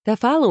The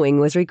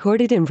following was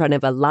recorded in front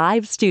of a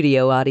live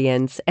studio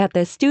audience at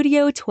the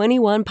Studio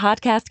 21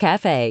 Podcast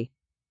Cafe.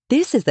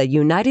 This is the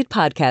United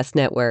Podcast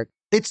Network.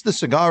 It's the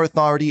Cigar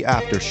Authority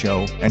After Show,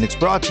 and it's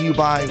brought to you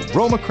by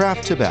Roma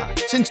Craft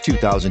Tobacco. Since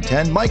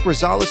 2010, Mike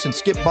Rosales and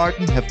Skip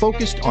Martin have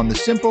focused on the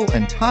simple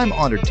and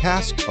time-honored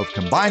task of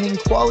combining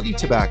quality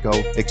tobacco,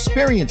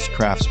 experienced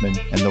craftsmen,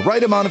 and the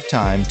right amount of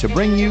time to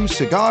bring you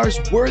cigars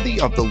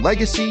worthy of the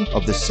legacy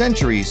of the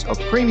centuries of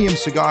premium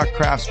cigar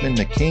craftsmen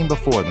that came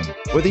before them.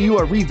 Whether you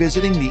are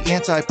revisiting the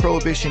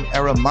anti-prohibition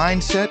era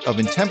mindset of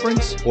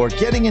intemperance or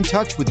getting in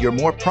touch with your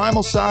more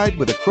primal side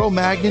with a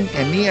Cro-Magnon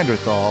and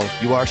Neanderthal,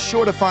 you are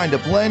sure to find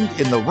a blend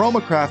in the Roma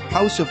Craft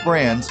house of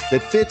brands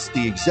that fits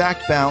the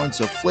exact balance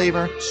of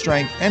flavor,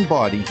 strength, and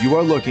body you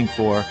are looking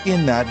for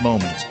in that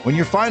moment. When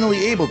you're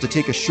finally able to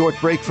take a short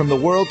break from the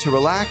world to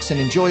relax and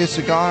enjoy a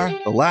cigar,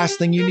 the last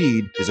thing you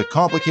need is a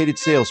complicated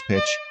sales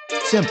pitch.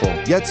 Simple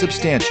yet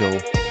substantial.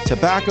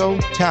 Tobacco,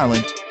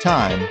 talent,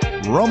 time.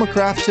 Roma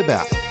Craft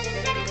Tobacco.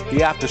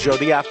 The after show,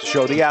 the after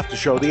show, the after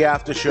show, the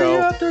after show. The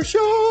after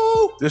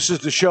show! This is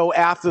the show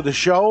after the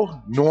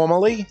show,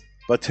 normally.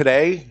 But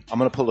today, I'm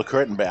going to pull the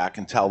curtain back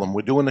and tell them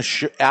we're doing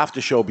the after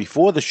show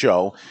before the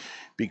show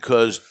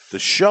because the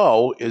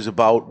show is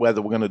about whether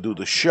we're going to do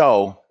the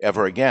show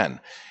ever again.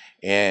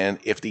 And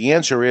if the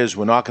answer is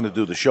we're not going to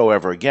do the show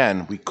ever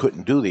again, we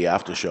couldn't do the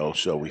after show.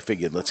 So we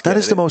figured let's get That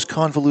is the most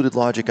convoluted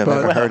logic I've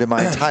ever heard in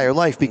my entire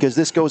life because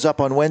this goes up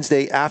on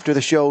Wednesday after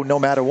the show no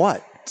matter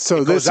what.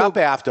 So it goes up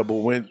after,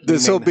 but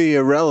this will be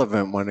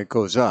irrelevant when it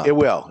goes up. It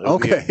will.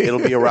 It'll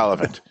be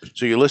irrelevant.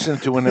 So you're listening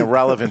to an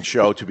irrelevant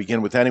show to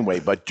begin with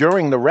anyway. But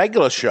during the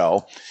regular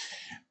show,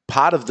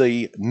 part of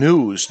the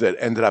news that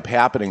ended up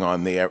happening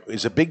on there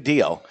is a big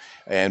deal.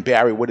 And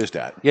Barry, what is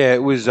that? Yeah,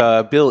 it was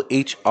Bill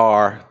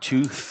H.R.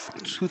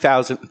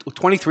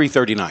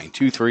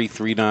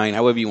 2339,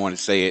 however you want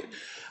to say it.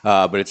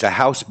 But it's a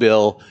House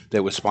bill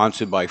that was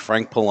sponsored by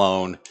Frank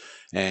Pallone.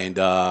 And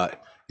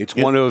it's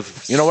one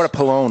of... You know what a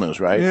Pallone is,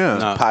 right? Yeah.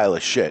 It's a pile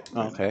of shit.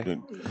 Okay.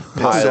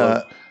 Pile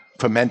of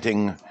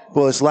fermenting...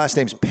 Well, his last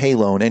name's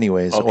Pallone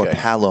anyways, or Okay.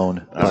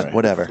 Pallone, but right.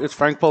 whatever. It's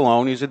Frank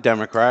Pallone. He's a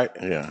Democrat.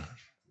 Yeah.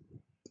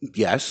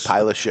 Yes.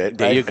 Pile of shit.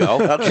 There right? you go.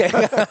 Okay.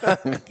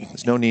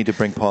 There's no need to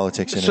bring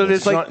politics into So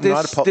this. there's like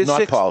not there's not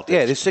six, politics.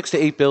 Yeah, there's 6 to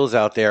 8 bills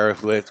out there.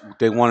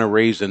 They want to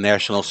raise the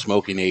national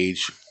smoking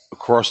age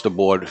across the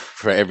board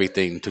for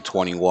everything to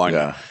 21.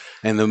 Yeah.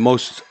 And the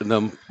worst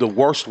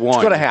one.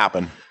 It's going to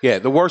happen. Yeah,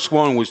 the worst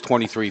one was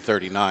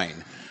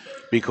 2339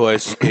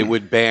 because it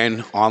would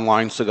ban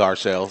online cigar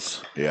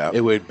sales. Yeah.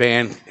 It would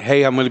ban,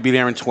 hey, I'm going to be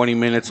there in 20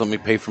 minutes. Let me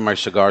pay for my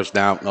cigars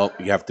now. Nope,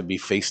 you have to be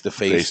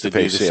face-to-face to do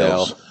the Face-to-face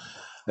sales.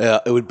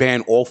 sale. It would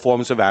ban all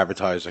forms of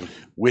advertising.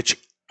 Which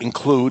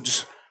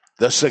includes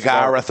the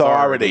Cigar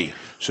Authority.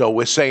 So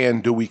we're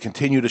saying, do we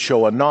continue the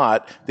show or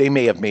not? They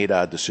may have made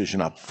our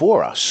decision up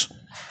for us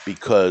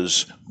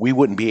because we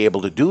wouldn't be able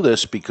to do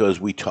this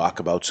because we talk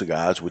about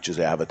cigars, which is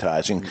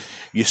advertising.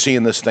 You're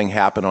seeing this thing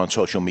happen on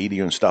social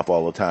media and stuff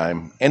all the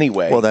time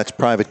anyway. Well, that's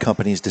private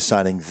companies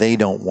deciding they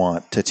don't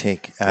want to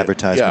take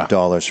advertisement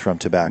dollars from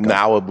tobacco.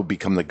 Now it will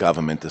become the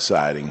government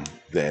deciding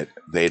that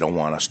they don't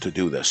want us to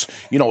do this.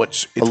 You know,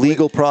 it's a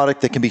legal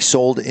product that can be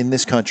sold in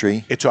this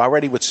country. It's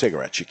already with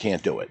cigarettes. You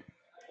can't do it.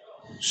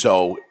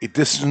 So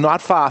this is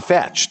not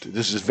far-fetched.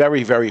 This is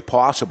very, very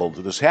possible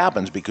that this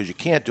happens because you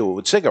can't do it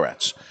with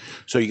cigarettes.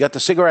 So you got the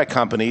cigarette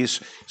companies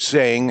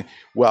saying,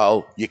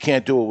 well, you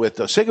can't do it with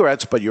the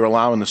cigarettes, but you're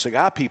allowing the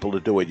cigar people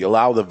to do it. You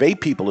allow the vape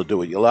people to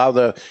do it. You allow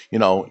the,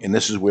 and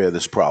this is where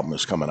this problem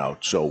is coming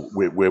out. So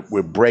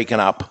we're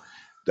breaking up,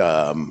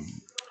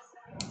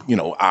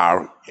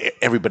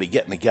 everybody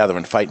getting together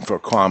and fighting for a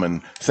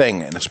common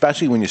thing. And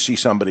especially when you see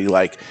somebody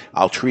like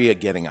Altria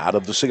getting out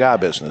of the cigar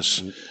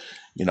business.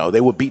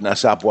 They were beating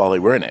us up while they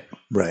were in it.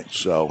 Right.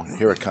 So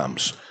here it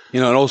comes.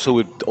 And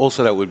also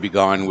that would be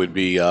gone would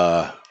be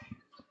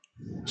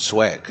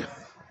swag.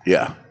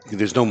 Yeah.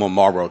 There's no more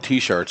Marlboro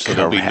T-shirts, so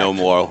there'll be no Correct.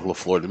 more La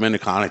Flor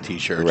Dominicana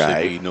T-shirts. Right.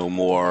 There'll be no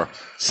more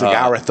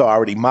Cigar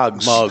Authority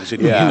mugs.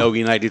 And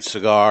United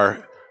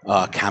Cigar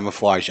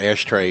camouflage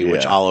ashtray,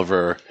 which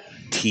Oliver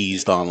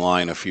teased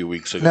online a few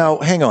weeks ago. Now,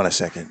 hang on a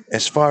second.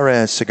 As far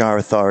as Cigar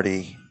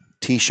Authority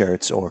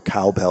T-shirts or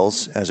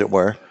cowbells, as it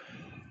were,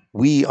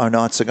 we are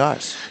not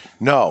cigars.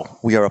 No.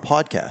 We are a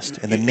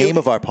podcast, and the name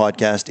of our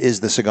podcast is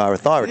the Cigar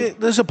Authority.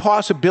 There's a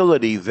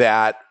possibility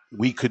that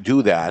we could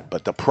do that,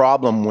 but the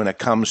problem when it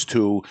comes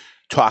to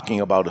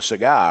talking about a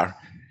cigar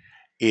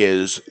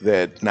is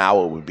that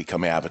now it would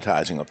become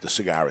advertising of the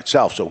cigar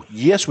itself. So,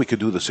 yes, we could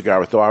do the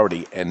Cigar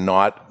Authority and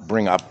not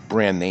bring up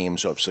brand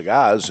names of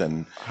cigars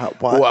and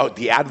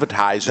the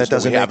advertisers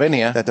that we have in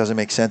here. That doesn't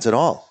make sense at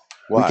all.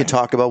 Why? We can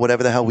talk about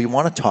whatever the hell we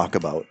want to talk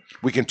about.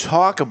 We can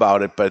talk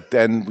about it, but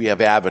then we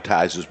have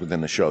advertisers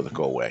within the show that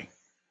go away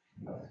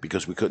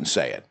because we couldn't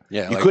say it.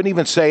 Yeah, you couldn't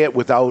even say it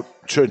without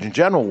Surgeon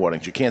General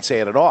warnings. You can't say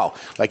it at all.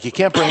 Like you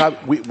can't bring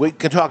up. We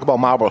can talk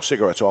about Marlboro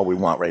cigarettes all we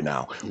want right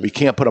now. We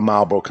can't put a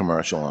Marlboro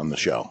commercial on the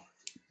show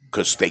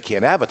because they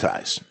can't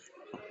advertise.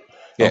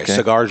 Yeah, Okay.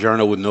 Cigar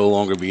Journal would no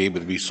longer be able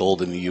to be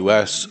sold in the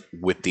U.S.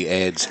 with the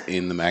ads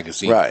in the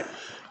magazine. Right.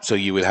 So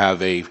you would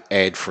have a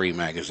ad-free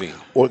magazine.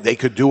 Or they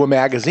could do a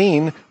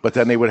magazine, but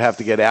then they would have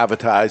to get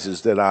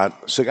advertisers that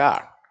aren't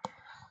cigar,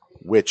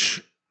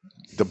 which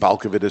the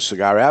bulk of it is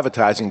cigar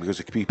advertising because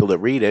the people that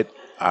read it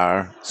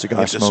are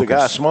Cigar into smokers.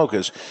 cigar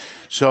smokers.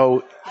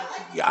 So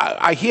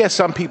I hear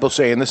some people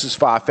saying this is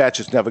far-fetched,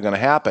 it's never going to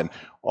happen.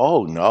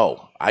 Oh,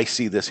 no, I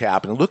see this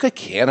happening. Look at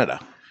Canada.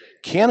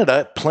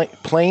 Canada,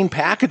 plain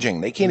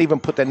packaging. They can't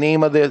even put the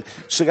name of the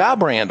cigar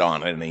brand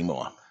on it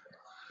anymore.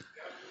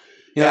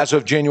 Yeah. As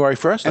of January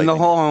 1st. And I the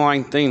think. whole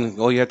online thing,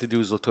 all you have to do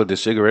is look toward the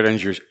cigarette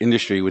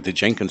industry with the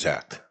Jenkins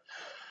Act.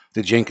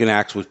 The Jenkins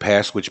Act was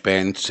passed, which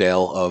banned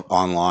sale of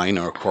online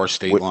or across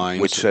state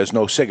lines. Which says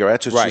no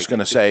cigarettes. It's Right. just going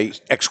to say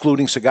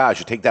excluding cigars.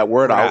 You take that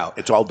word out,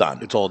 it's all done.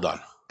 It's all done.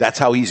 That's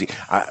how easy.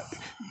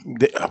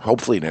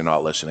 Hopefully they're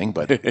not listening,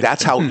 but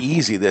that's how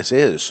easy this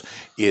is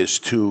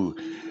to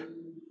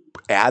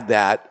add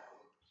that,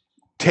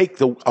 take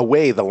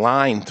away the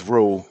line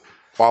through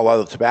all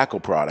other tobacco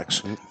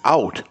products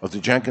out of the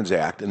Jenkins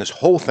Act, and this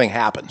whole thing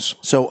happens.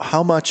 So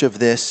how much of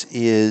this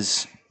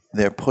is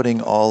they're putting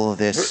all of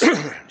this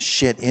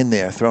shit in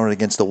there, throwing it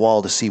against the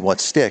wall to see what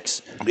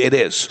sticks? It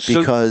is.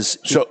 Because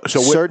So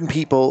certain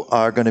people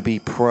are going to be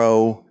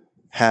pro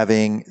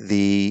having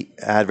the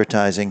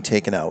advertising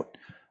taken out.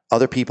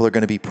 Other people are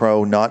going to be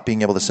pro not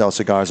being able to sell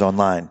cigars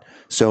online.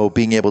 So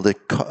being able to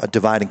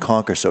divide and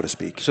conquer, so to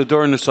speak. So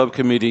during the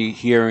subcommittee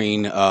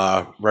hearing,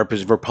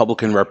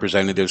 Republican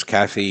representatives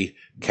Kathy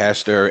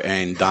Castor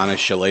and Donna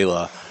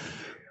Shalala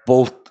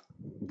both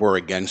were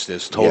against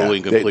this totally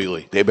and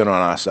completely. They've been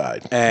on our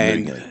side.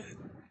 And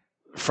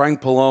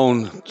Frank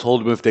Pallone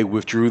told them if they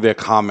withdrew their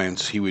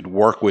comments, he would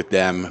work with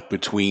them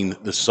between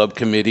the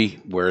subcommittee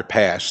where it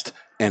passed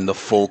and the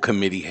full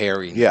committee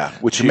hearing. Yeah,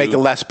 which would make it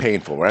less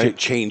painful, right? To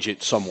change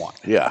it somewhat.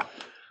 Yeah.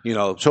 You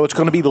know, so it's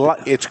going to be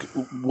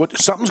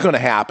something's going to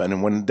happen,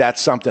 and when that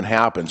something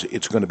happens,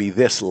 it's going to be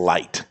this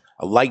light,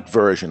 a light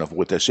version of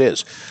what this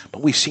is.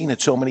 But we've seen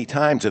it so many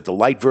times that the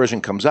light version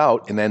comes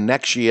out, and then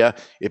next year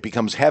it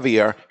becomes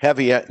heavier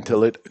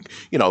until it,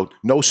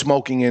 no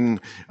smoking in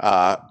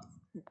a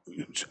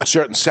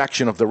certain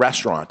section of the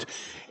restaurant.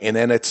 And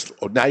then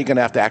now you're going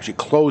to have to actually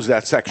close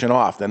that section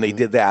off. Then they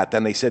did that.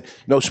 Then they said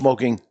no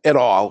smoking at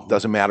all.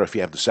 Doesn't matter if you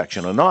have the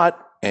section or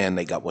not. And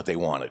they got what they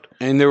wanted.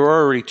 And there were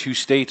already 2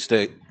 states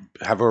that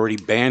have already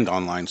banned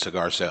online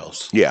cigar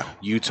sales. Yeah.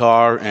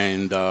 Utah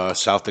and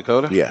South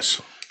Dakota?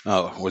 Yes.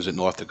 Was it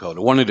North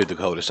Dakota? One of the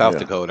Dakota, South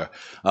Dakota.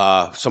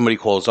 Somebody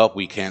calls up,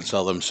 we can't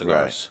sell them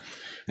cigars.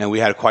 Right. And we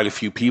had quite a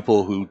few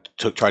people who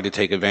tried to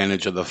take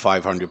advantage of the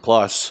 500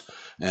 plus.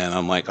 And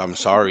I'm like, I'm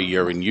sorry,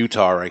 you're in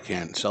Utah. I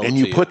can't sell it to you.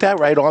 And you put that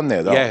right on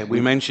there, though. Yeah,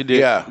 we mentioned it.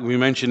 Yeah. We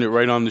mentioned it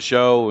right on the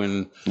show.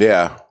 And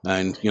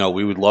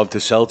we would love to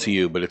sell to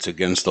you, but it's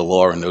against the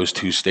law in those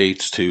 2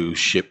 states to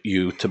ship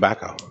you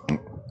tobacco.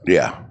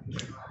 Yeah.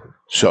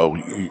 So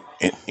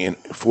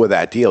for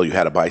that deal, you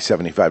had to buy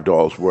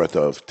 $75 worth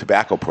of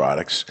tobacco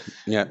products,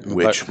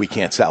 which we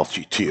can't sell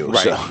to you.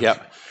 Right, so.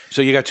 Yep.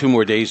 So you got 2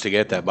 more days to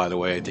get that, by the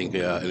way. I think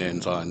it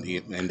ends on the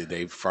end of the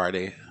day,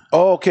 Friday.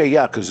 Oh, okay,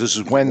 yeah, because this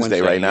is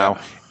Wednesday right now.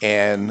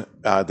 Yeah.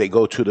 And they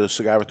go to the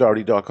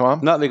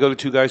cigarauthority.com? No, they go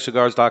to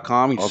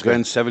twoguyscigars.com. You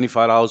spend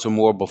 $75 or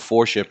more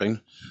before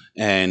shipping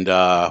and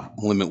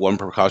limit 1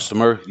 per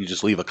customer. You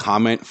just leave a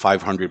comment,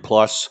 500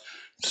 plus.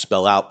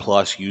 Spell out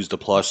plus, use the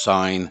plus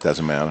sign.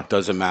 Doesn't matter.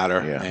 Doesn't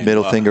matter. Yeah. And,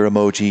 middle finger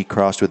emoji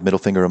crossed with middle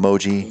finger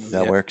emoji.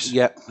 That works?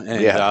 Yep.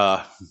 And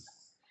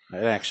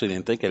I actually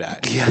didn't think of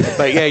that.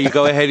 But you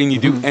go ahead and you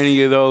do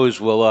any of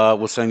those.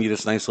 We'll send you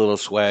this nice little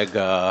swag.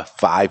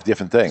 5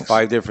 different things.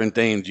 5 different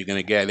things. You're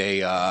gonna get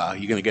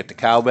the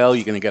cowbell.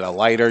 You're gonna get a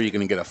lighter. You're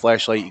gonna get a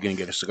flashlight. You're gonna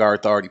get a Cigar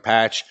Authority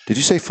patch. Did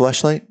you say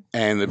flashlight?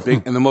 And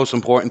the most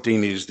important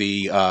thing is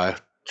the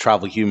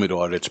travel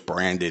humidor that's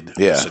branded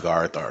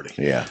Cigar Authority.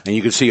 Yeah. And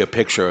you can see a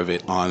picture of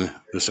it on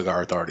the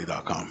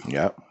cigarauthority.com.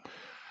 Yep.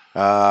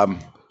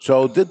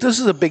 So this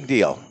is a big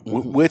deal.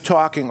 We're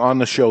talking on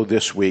the show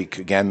this week.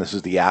 Again, this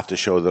is the after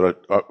show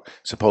that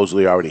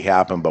supposedly already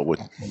happened, but we're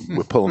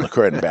pulling the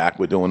curtain back.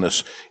 We're doing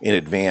this in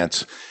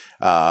advance.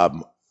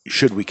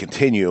 Should we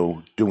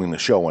continue doing the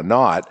show or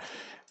not?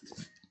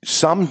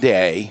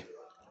 Someday,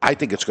 I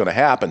think it's going to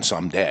happen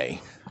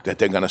someday, that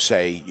they're going to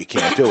say you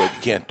can't do it.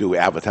 You can't do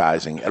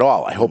advertising at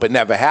all. I hope it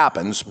never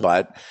happens,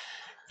 but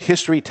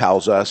history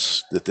tells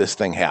us that this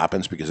thing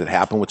happens because it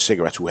happened with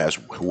cigarettes, who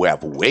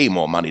have way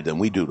more money than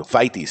we do to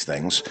fight these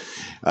things.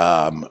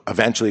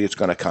 Eventually, it's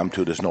going to come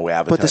to there's no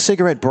advertising. But the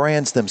cigarette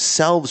brands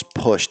themselves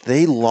pushed.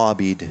 They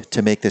lobbied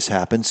to make this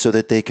happen so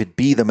that they could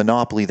be the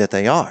monopoly that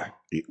they are.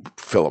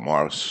 Philip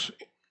Morris,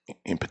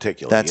 in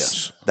particular.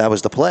 That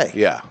was the play.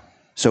 Yeah.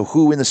 So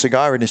who in the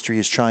cigar industry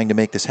is trying to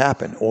make this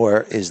happen?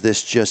 Or is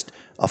this just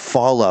a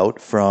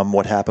fallout from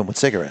what happened with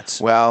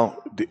cigarettes?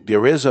 Well,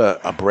 there is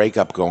a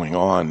breakup going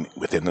on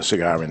within the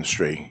cigar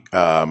industry.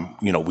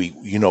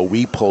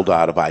 We pulled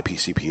out of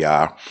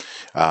IPCPR.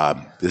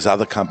 There's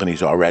other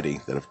companies already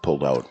that have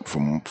pulled out.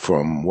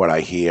 From what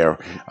I hear,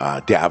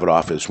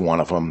 Davidoff is one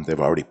of them. They've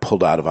already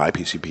pulled out of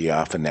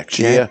IPCPR for next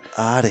year. Get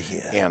out of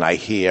here. And I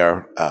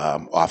hear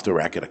off the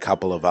record a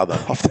couple of other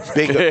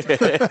bigger.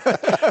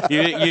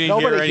 You didn't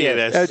hear any of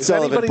this. Ed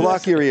Sullivan,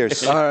 block your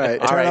ears. All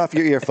right. Turn off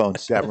your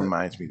earphones. That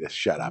reminds me to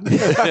shut up.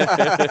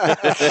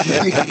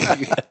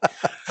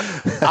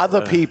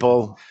 Other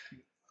people.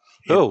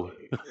 Who?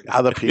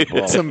 Other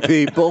people. Some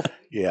people.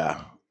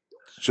 Yeah.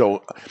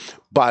 So,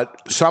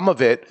 but some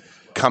of it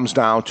comes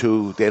down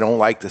to they don't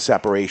like the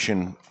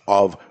separation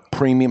of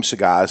premium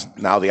cigars.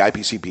 Now the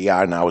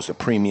IPCPR now is the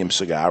Premium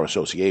Cigar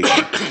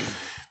Association.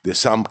 There's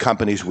some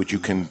companies which you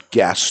can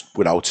guess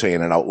without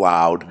saying it out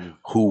loud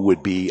who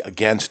would be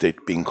against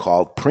it being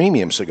called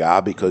premium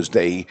cigar because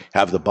they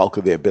have the bulk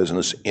of their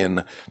business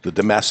in the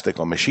domestic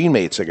or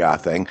machine-made cigar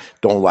thing,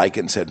 don't like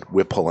it and said,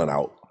 we're pulling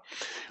out.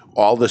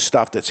 All this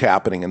stuff that's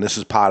happening, and this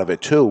is part of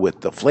it too,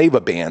 with the flavor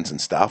bans and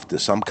stuff,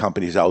 there's some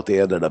companies out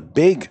there that are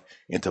big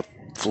into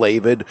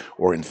flavored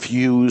or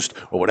infused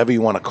or whatever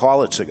you want to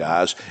call it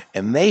cigars,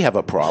 and they have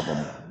a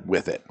problem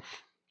with it.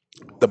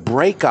 The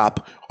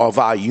breakup of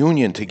our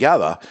union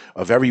together,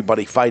 of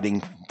everybody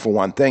fighting for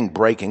one thing,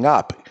 breaking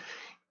up,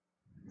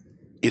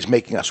 is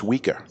making us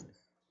weaker.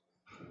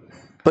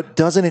 But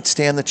doesn't it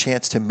stand the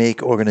chance to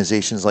make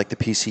organizations like the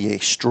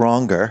PCA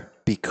stronger?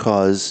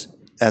 Because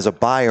as a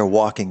buyer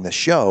walking the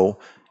show,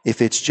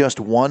 if it's just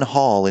one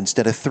hall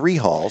instead of 3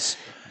 halls,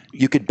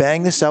 you could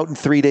bang this out in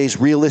 3 days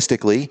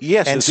realistically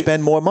and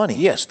spend more money.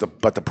 Yes,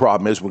 but the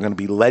problem is we're going to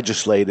be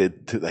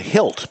legislated to the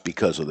hilt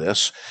because of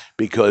this,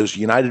 because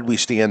united we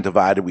stand,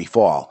 divided we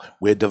fall.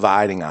 We're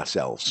dividing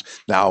ourselves.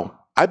 Now,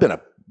 I've been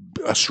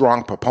a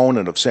strong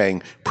proponent of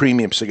saying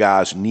premium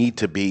cigars need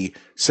to be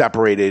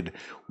separated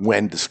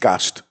when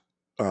discussed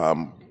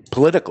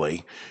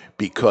politically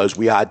because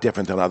we are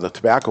different than other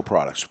tobacco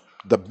products.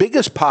 The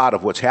biggest part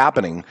of what's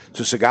happening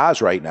to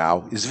cigars right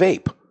now is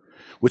vape,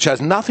 which has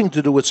nothing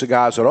to do with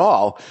cigars at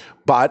all,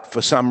 but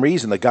for some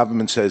reason the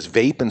government says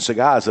vape and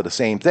cigars are the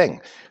same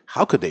thing.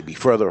 How could they be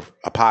further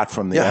apart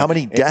from the... Yeah, how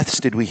many deaths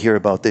did we hear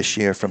about this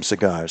year from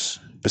cigars,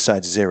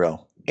 besides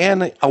 0?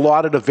 And a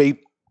lot of the vape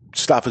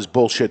stuff is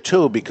bullshit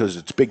too, because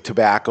it's big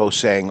tobacco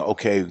saying,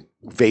 okay,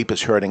 vape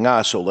is hurting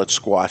us, so let's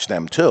squash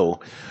them too.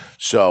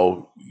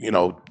 So,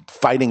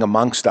 fighting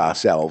amongst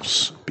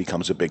ourselves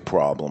becomes a big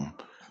problem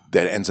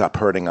that ends up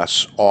hurting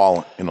us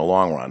all in the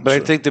long run. But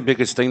I think the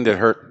biggest thing that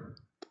hurt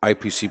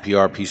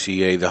IPCPR,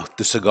 PCA,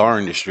 the cigar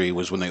industry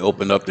was when they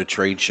opened up the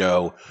trade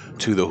show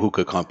to the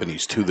hookah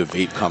companies, to the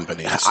vape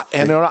companies.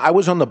 And I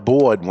was on the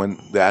board when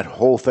that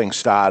whole thing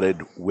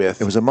started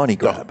with... It was a money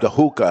grab. The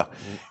hookah,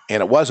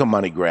 and it was a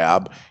money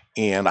grab.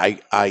 And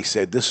I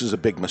said, this is a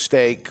big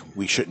mistake.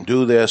 We shouldn't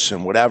do this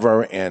and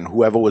whatever. And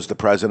whoever was the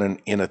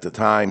president in at the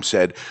time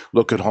said,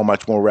 look at how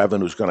much more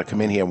revenue is going to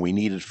come in here and we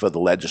need it for the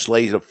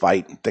legislative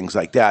fight and things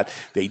like that.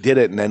 They did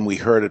it, and then we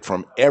heard it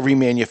from every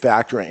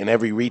manufacturer and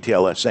every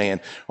retailer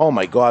saying, oh,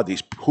 my God,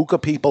 these hookah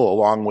people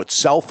along with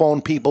cell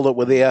phone people that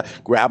were there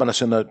grabbing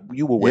us in the –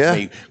 you were with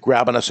me –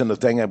 grabbing us in the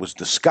thing. It was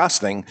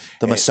disgusting.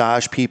 The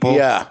massage people.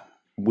 Yeah.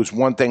 Was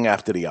one thing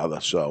after the other.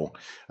 So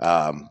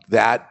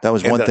that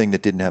was one thing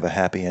that didn't have a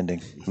happy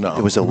ending. No.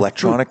 It was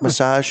electronic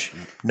massage.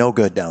 No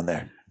good down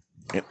there.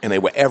 And they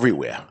were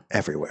everywhere.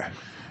 Everywhere.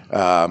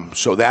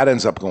 So that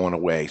ends up going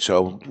away.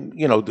 So,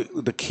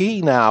 the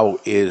key now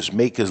is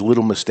make as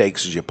little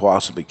mistakes as you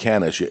possibly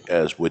can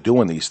as we're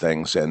doing these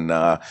things. And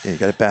you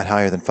got to bat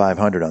higher than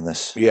 500 on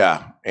this.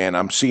 Yeah, and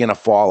I'm seeing a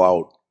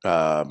fallout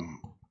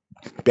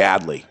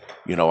badly.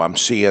 I'm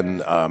seeing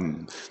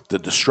the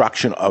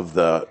destruction of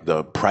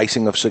the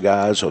pricing of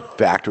cigars of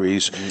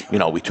factories.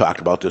 We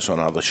talked about this on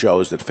other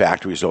shows that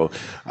factories are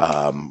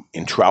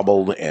in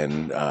trouble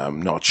and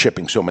not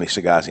shipping so many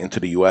cigars into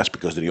the U.S.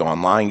 because of the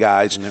online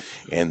guys,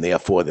 and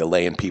therefore they're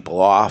laying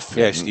people off.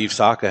 Yeah, Steve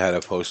Saka had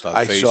a post on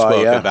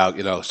Facebook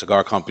about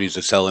cigar companies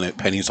are selling at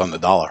pennies on the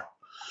dollar.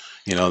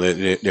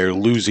 They're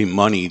losing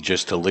money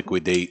just to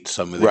liquidate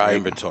some of their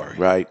inventory.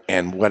 Right,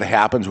 and what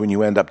happens when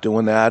you end up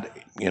doing that?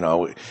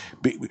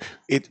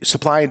 It's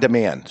supply and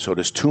demand. So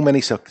there's too many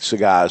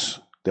cigars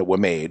that were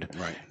made,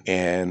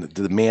 and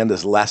the demand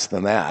is less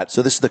than that.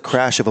 So this is the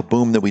crash of a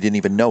boom that we didn't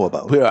even know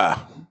about. Yeah,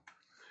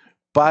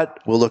 but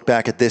we'll look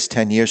back at this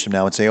 10 years from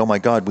now and say, oh, my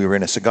God, we were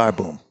in a cigar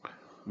boom.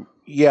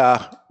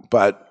 Yeah,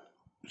 but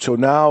so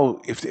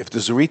now if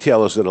there's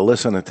retailers that are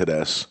listening to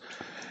this,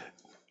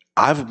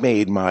 I've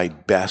made my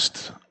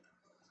best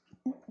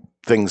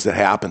things that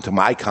happen to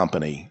my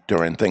company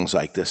during things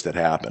like this that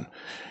happen.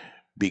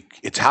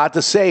 It's hard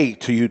to say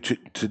to you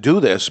to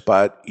do this,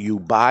 but you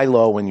buy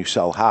low and you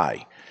sell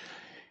high.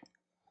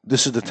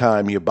 This is the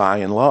time you're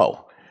buying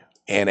low,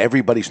 and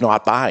everybody's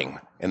not buying,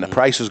 and the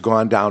price has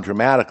gone down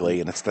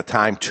dramatically, and it's the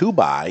time to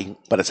buy,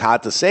 but it's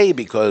hard to say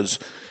because,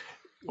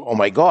 oh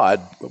my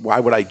God, why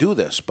would I do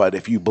this? But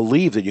if you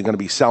believe that you're going to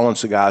be selling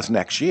cigars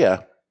next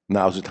year,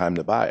 now's the time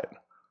to buy it.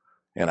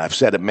 And I've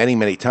said it many,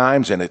 many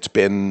times, and it's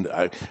been,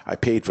 I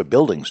paid for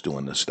buildings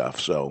doing this stuff.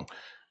 So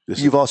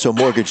You've also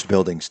mortgaged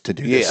buildings to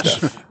do this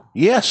stuff.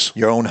 Yes.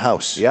 Your own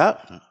house. Yeah.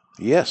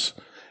 Yes.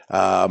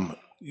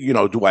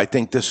 Do I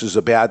think this is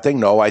a bad thing?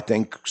 No, I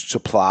think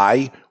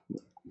supply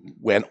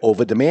went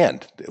over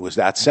demand. It was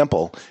that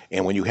simple.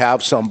 And when you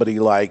have somebody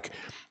like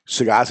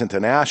Cigars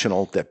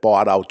International that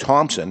bought out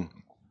Thompson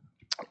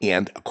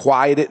and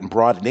acquired it and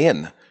brought it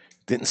in,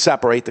 didn't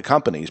separate the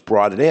companies,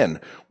 brought it in.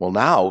 Well,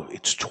 now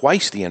it's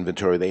twice the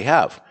inventory they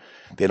have.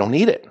 They don't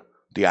need it.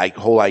 The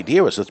whole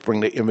idea is let's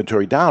bring the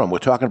inventory down. And we're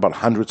talking about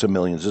hundreds of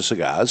millions of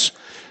cigars.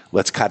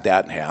 Let's cut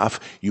that in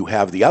half. You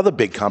have the other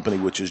big company,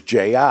 which is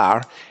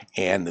JR,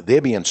 and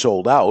they're being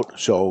sold out.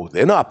 So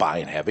they're not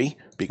buying heavy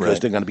because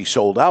they're going to be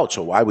sold out.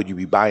 So why would you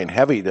be buying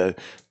heavy to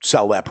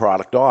sell that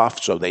product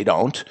off? So they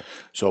don't.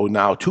 So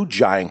now two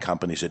giant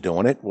companies are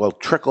doing it. Well,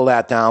 trickle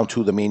that down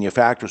to the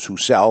manufacturers who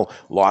sell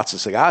lots of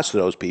cigars to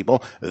those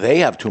people. They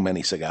have too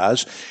many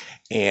cigars.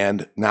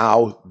 And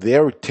now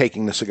they're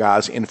taking the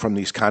cigars in from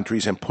these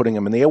countries and putting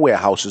them in their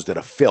warehouses that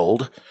are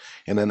filled.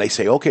 And then they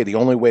say, okay, the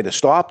only way to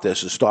stop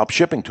this is stop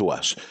shipping to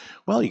us.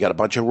 Well, you got a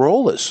bunch of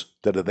rollers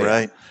that are there.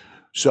 Right.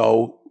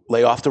 So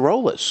lay off the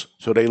rollers.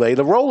 So they lay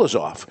the rollers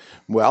off.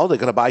 Well, they're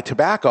going to buy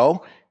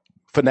tobacco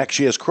for next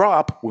year's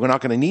crop. We're not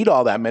going to need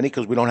all that many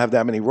because we don't have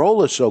that many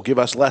rollers. So give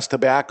us less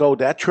tobacco.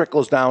 That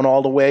trickles down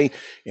all the way.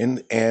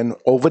 And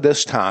over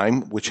this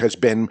time, which has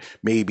been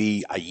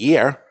maybe a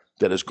year,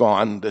 that has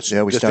gone. We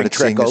started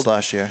seeing this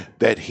last year.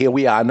 That here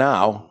we are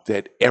now,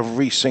 that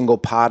every single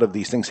part of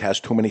these things has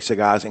too many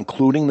cigars,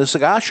 including the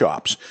cigar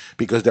shops,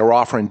 because they're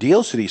offering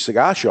deals to these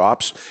cigar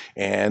shops,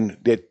 and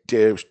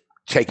they're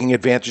taking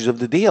advantage of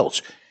the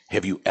deals.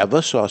 Have you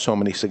ever saw so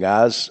many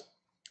cigars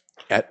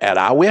at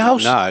our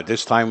warehouse? No, at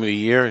this time of the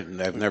year,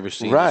 I've never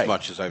seen as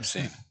much as I've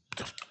seen.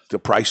 The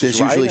price There's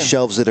is right. usually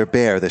shelves that are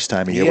bare this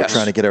time of year. Yes. We're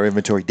trying to get our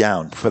inventory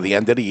down for the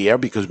end of the year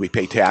because we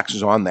pay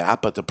taxes on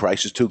that, but the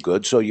price is too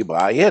good, so you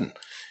buy in.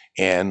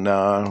 And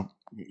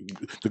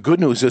the good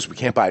news is we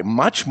can't buy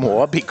much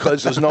more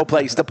because there's no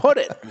place to put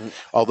it.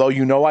 Although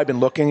I've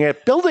been looking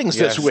at buildings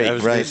this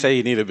week. They say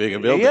you need a bigger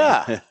building.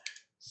 Yeah.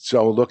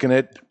 So looking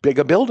at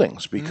bigger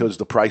buildings because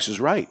the price is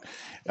right.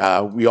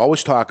 We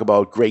always talk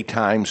about great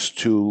times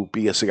to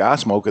be a cigar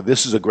smoker.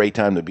 This is a great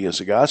time to be a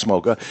cigar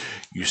smoker.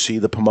 You see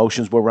the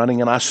promotions we're running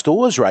in our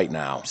stores right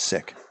now.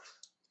 Sick.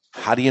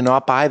 How do you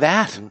not buy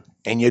that?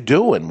 And you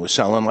do, and we're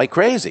selling like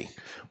crazy.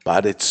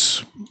 But it's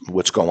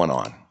what's going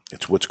on.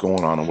 It's what's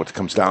going on and what it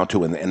comes down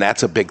to, and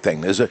that's a big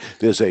thing. There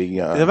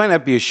might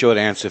not be a short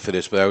answer for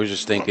this, but I was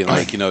just thinking,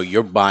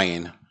 you're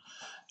buying,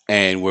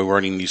 and we're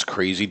running these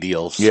crazy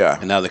deals. Yeah.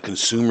 And now the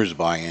consumer's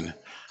buying.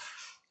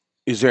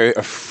 Is there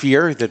a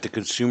fear that the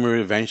consumer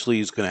eventually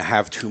is going to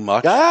have too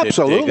much?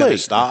 Absolutely. They're going to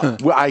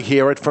stop? Well, I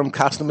hear it from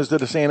customers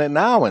that are saying it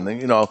now,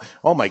 and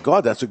oh my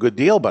God, that's a good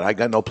deal, but I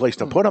got no place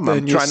to put them.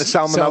 I'm trying to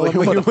sell them another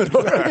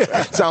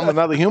humidor. Sell them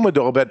another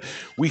humidor. But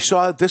we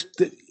saw this.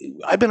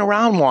 I've been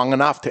around long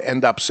enough to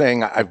end up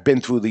saying I've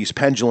been through these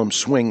pendulum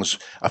swings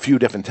a few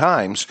different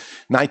times.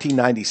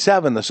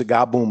 1997, the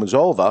cigar boom was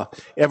over.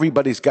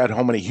 Everybody's got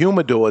how many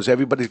humidors?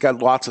 Everybody's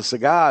got lots of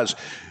cigars.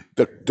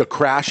 The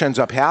crash ends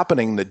up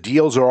happening. The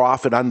deals are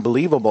offered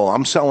unbelievable.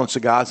 I'm selling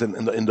cigars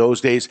in those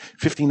days,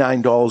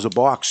 $59 a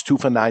box, 2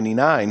 for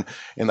 $99,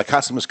 and the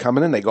customers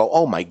coming in, they go,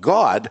 "Oh my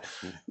God,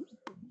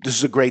 this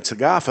is a great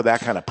cigar for that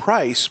kind of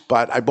price."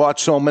 But I bought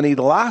so many.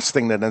 The last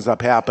thing that ends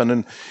up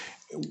happening,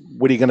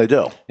 what are you going to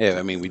do?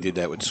 Yeah, we did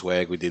that with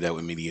Swag. We did that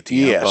with Media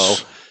Tiempo.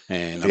 Yes.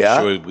 And I'm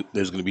sure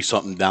there's going to be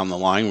something down the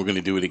line we're going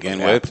to do it again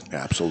with.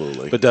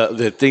 Absolutely. But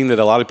the thing that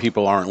a lot of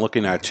people aren't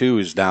looking at, too,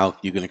 is now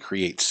you're going to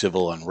create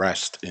civil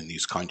unrest in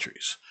these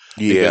countries.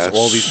 Yes. Because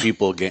all these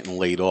people are getting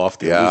laid off.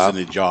 They're losing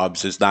their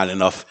jobs. There's not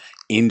enough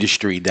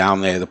industry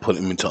down there to put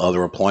them into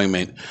other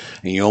employment.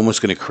 And you're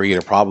almost going to create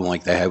a problem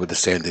like they had with the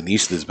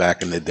Sandinistas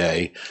back in the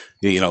day.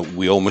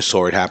 We almost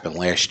saw it happen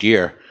last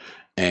year.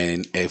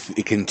 And if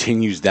it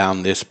continues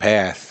down this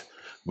path,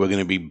 we're going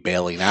to be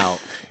bailing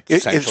out.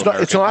 It's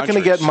not going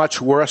to get much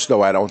worse,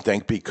 though, I don't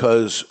think,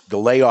 because the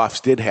layoffs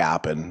did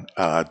happen,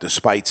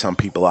 despite some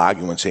people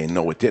arguing saying,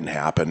 no, it didn't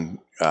happen.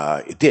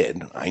 It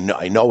did. I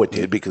know it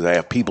did because I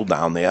have people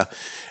down there.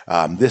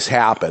 This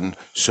happened,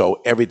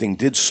 so everything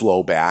did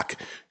slow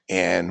back.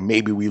 And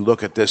maybe we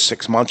look at this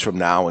 6 months from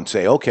now and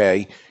say,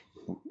 okay,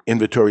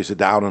 inventories are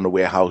down in the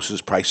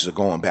warehouses, prices are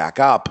going back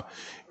up,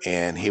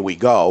 and here we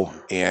go.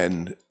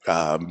 And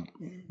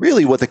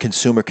really what the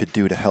consumer could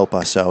do to help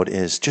us out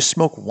is just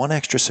smoke one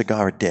extra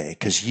cigar a day,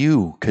 because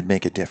you could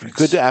make a difference.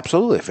 Could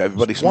absolutely. If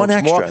everybody smokes one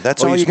extra, more,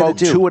 that's all you got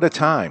to do. 2 at a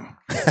time.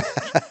 2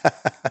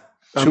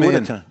 at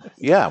a time.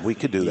 Yeah, we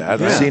could do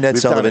that. I've seen Ed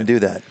Sullivan do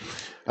that.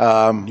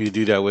 You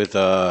do that with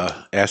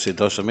Acid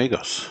Dos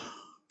Amigos.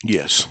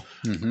 Yes.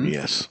 Mm-hmm.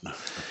 Yes.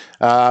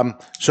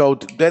 So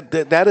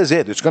that is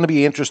it. It's going to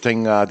be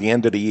interesting the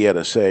end of the year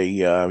to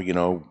say,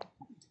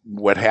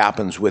 what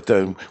happens with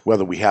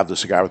whether we have the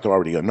Cigar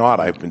Authority or not.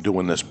 I've been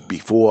doing this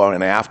before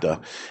and after.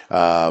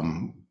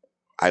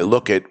 I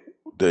look at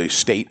the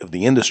state of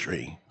the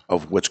industry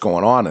of what's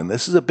going on. And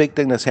this is a big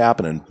thing that's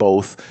happening,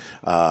 both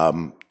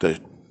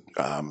the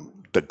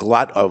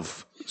glut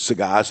of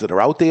cigars that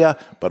are out there,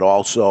 but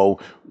also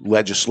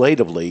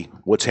legislatively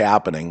what's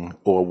happening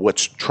or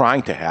what's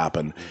trying to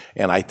happen.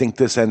 And I think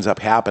this ends up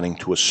happening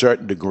to a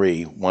certain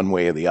degree, one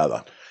way or the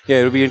other. Yeah,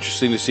 it'll be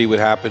interesting to see what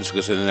happens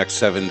because in the next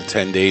 7 to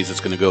 10 days it's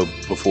going to go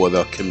before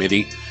the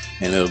committee,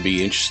 and it'll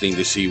be interesting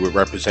to see what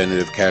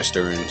Representative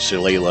Castor and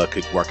Shalala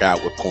could work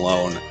out with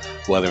Pallone,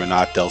 whether or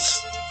not they'll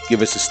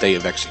give us a stay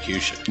of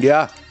execution.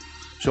 Yeah,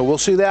 so we'll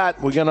see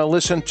that. We're going to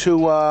listen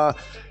to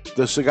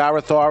the Cigar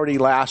Authority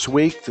last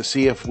week to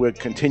see if we're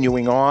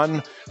continuing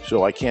on.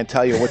 So I can't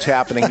tell you what's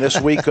happening this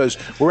week because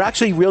we're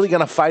actually really going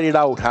to fight it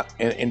out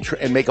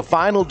and make a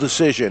final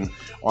decision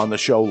on the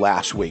show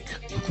last week.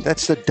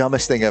 That's the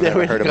dumbest thing I've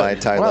ever heard in my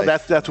entire life. Well,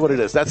 that's what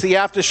it is. That's the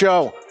after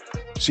show.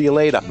 See you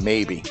later,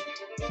 maybe.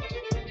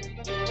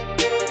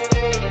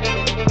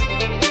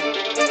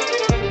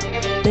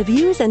 The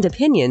views and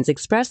opinions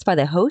expressed by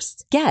the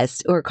hosts,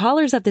 guests, or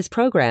callers of this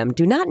program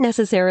do not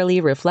necessarily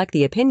reflect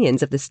the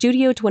opinions of the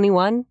Studio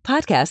 21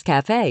 Podcast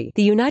Cafe,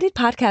 the United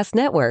Podcast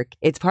Network,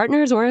 its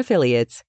partners, or affiliates.